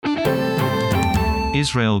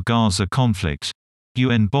Israel-Gaza conflict.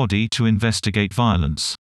 UN body to investigate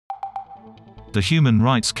violence. The Human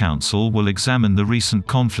Rights Council will examine the recent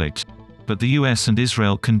conflict, but the US and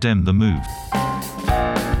Israel condemn the move.